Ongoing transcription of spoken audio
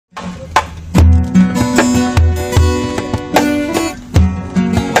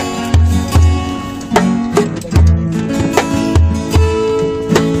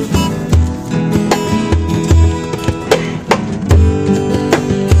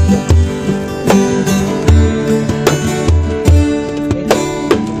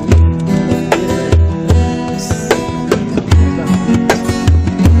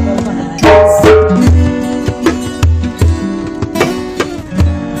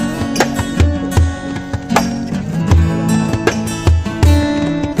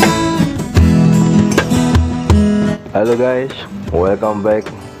Halo guys, welcome back.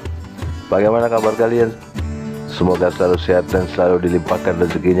 Bagaimana kabar kalian? Semoga selalu sehat dan selalu dilimpahkan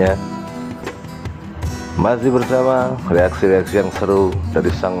rezekinya. Masih bersama reaksi-reaksi yang seru dari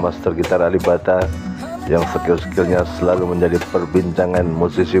sang master gitar ALIP Bata yang skill-skillnya selalu menjadi perbincangan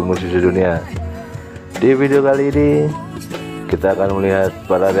musisi-musisi dunia. Di video kali ini kita akan melihat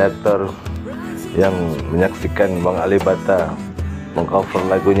para reaktor yang menyaksikan Bang ALIP Bata mengcover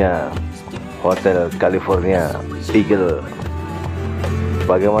lagunya Hotel California Eagle.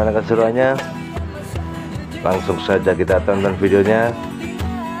 Bagaimana keseruannya? Langsung saja kita tonton videonya.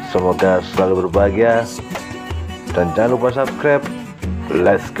 Semoga selalu berbahagia dan jangan lupa subscribe.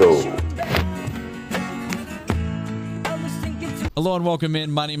 Let's go. Hello and welcome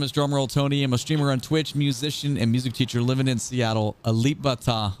in. My name is Drumroll Tony. I'm a streamer on Twitch, musician and music teacher living in Seattle. ALIP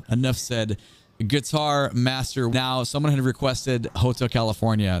Bata. Enough said. Guitar master. Now someone had requested Hotel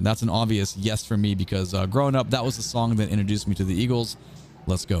California. That's an obvious yes for me because growing up that was the song that introduced me to the Eagles.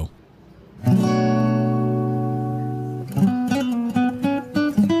 Let's go.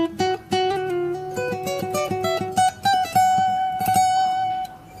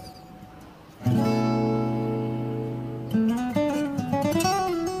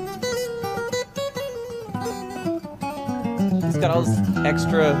 He's got all this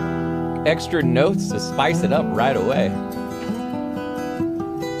extra notes to spice it up right away.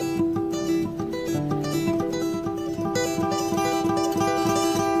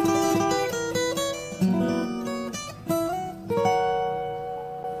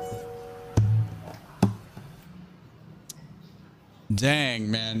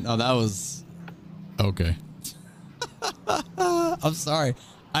 Dang, man. Oh, that was okay. I'm sorry.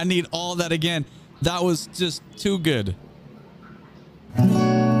 I need all that again. That was just too good.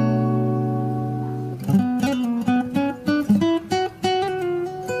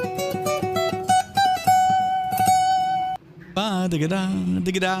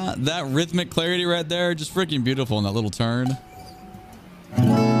 That rhythmic clarity right there, just freaking beautiful in that little turn.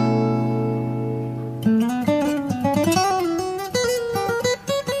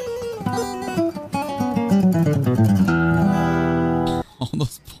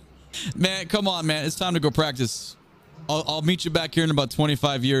 Man, come on, man. It's time to go practice. I'll meet you back here in about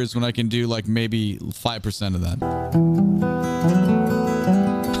 25 years when I can do like maybe 5% of that.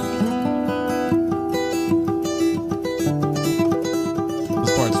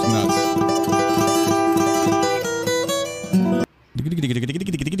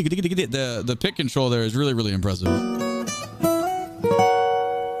 The pick control there is really impressive.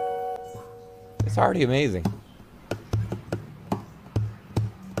 It's already amazing.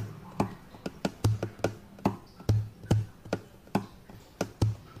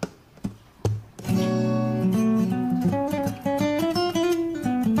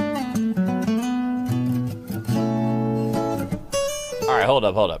 All right, hold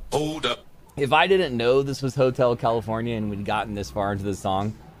up. If I didn't know this was Hotel California and we'd gotten this far into the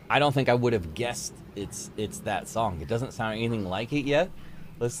song, I don't think I would have guessed it's that song. It doesn't sound anything like it yet.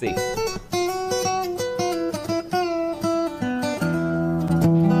 Let's see.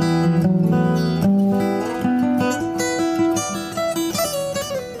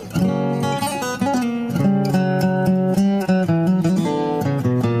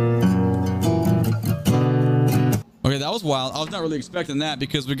 Okay, that was wild. I was not really expecting that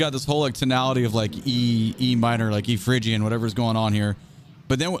because we got this whole like tonality of like E minor, like E Phrygian, whatever's going on here.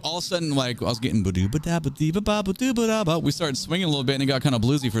 But then all of a sudden, like I was getting we started swinging a little bit and it got kind of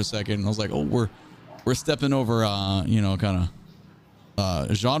bluesy for a second. And I was like, oh, we're stepping over, you know, kind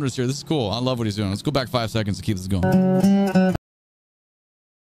of genres here. This is cool. I love what he's doing. Let's go back 5 seconds to keep this going.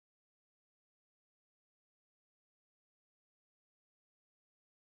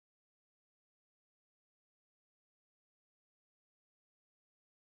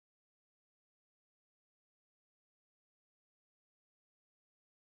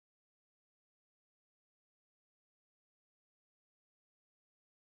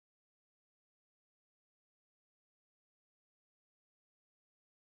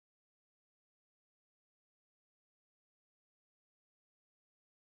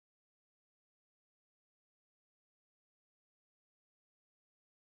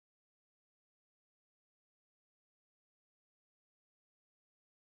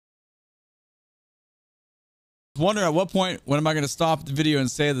 Wonder at what point when am I going to stop the video and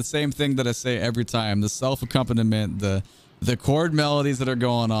say the same thing that I say every time? The self accompaniment, the chord melodies that are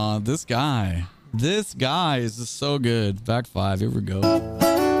going on. This guy is just so good. Back 5. Here we go.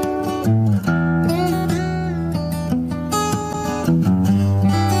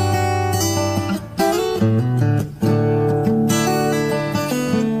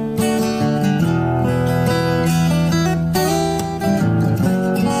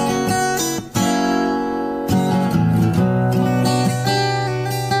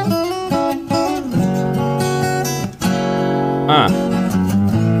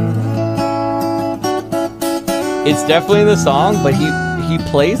 It's definitely the song, but he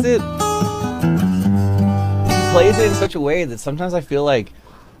plays it. He plays it in such a way that sometimes I feel like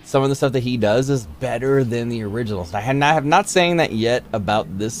some of the stuff that he does is better than the originals. I have not saying that yet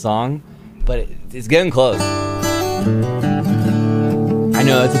about this song, but it's getting close. I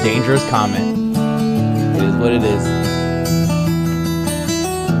know it's a dangerous comment. It is what it is.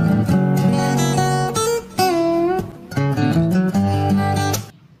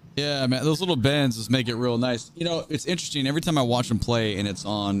 Yeah, man, those little bends just make it real nice. You know, it's interesting. Every time I watch him play and it's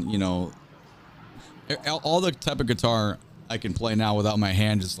on, you know, all the type of guitar I can play now without my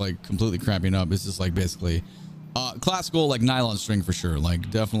hand just like completely cramping up. It's just like basically classical, like nylon string for sure.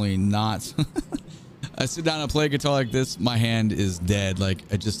 Like definitely not. I sit down and play a guitar like this, my hand is dead. Like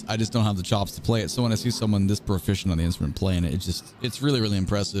I just don't have the chops to play it. So when I see someone this proficient on the instrument playing it, it's really, really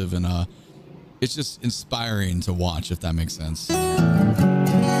impressive. And it's just inspiring to watch, if that makes sense.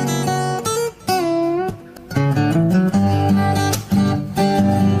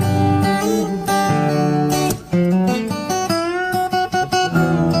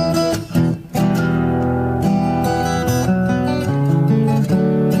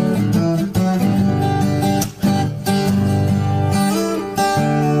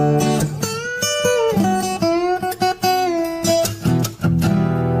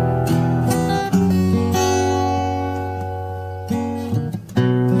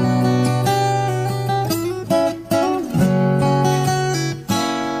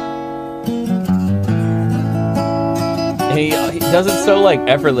 He does it so like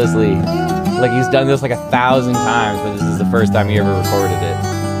effortlessly, like he's done this like 1,000 times, but this is the first time he ever recorded it.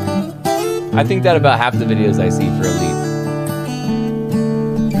 I think that about half the videos I see for ALIP.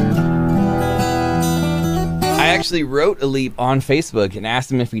 I actually wrote ALIP on Facebook and asked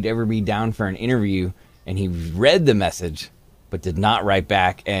him if he'd ever be down for an interview, and he read the message but did not write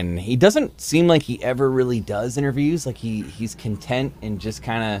back. And he doesn't seem like he ever really does interviews. Like he's content in just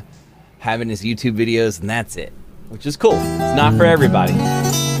kind of having his YouTube videos and that's it, which is cool. It's not for everybody.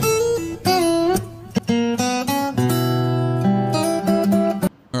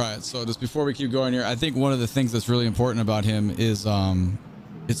 All right, so just before we keep going here, I think one of the things that's really important about him is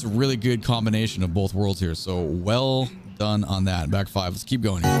it's a really good combination of both worlds here. So well done on that. Back 5. Let's keep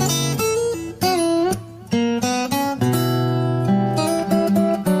going here.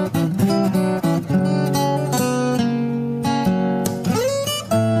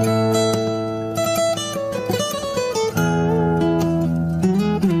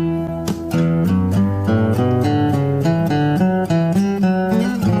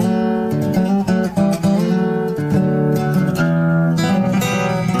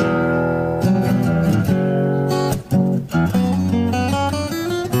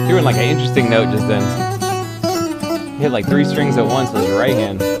 Doing like an interesting note just then. He had like 3 strings at once with his right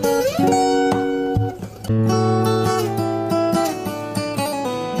hand.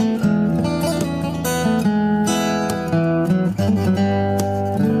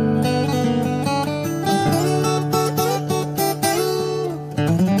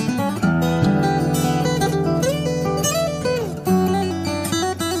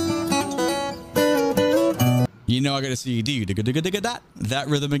 You know I gotta see that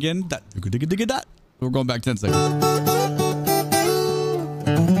rhythm again. That we're going back 10 seconds.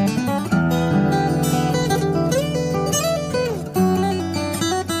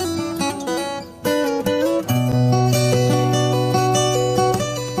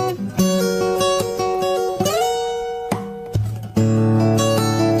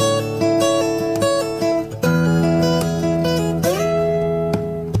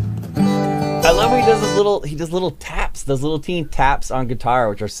 I love when he does little taps, those little teeny taps on guitar,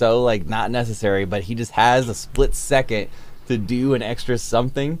 which are so like not necessary, but he just has a split second to do an extra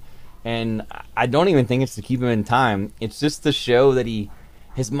something. And I don't even think it's to keep him in time. It's just to show that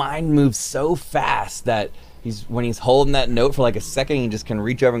his mind moves so fast that when he's holding that note for like a second, he just can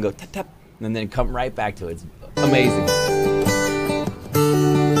reach over and go tap tap and then come right back to it. It's amazing.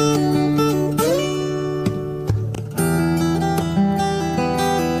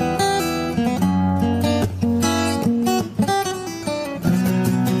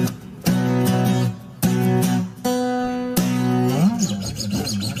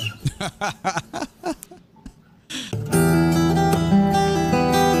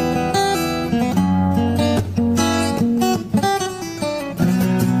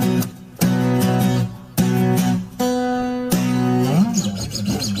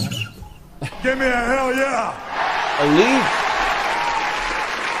 Give me a hell yeah! ALIP!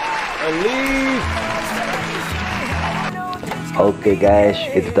 ALIP! Oke guys,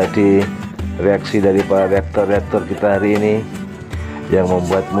 itu tadi reaksi dari para reaktor-reaktor kita hari ini yang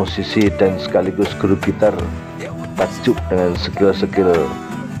membuat musisi dan sekaligus guru gitar takjub dengan skill-skill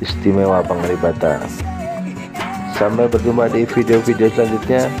istimewa penglibatan. Sampai berjumpa di video-video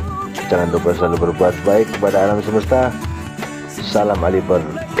selanjutnya. Jangan lupa selalu berbuat baik kepada alam semesta. Salam ALIP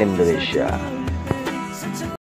Indonesia.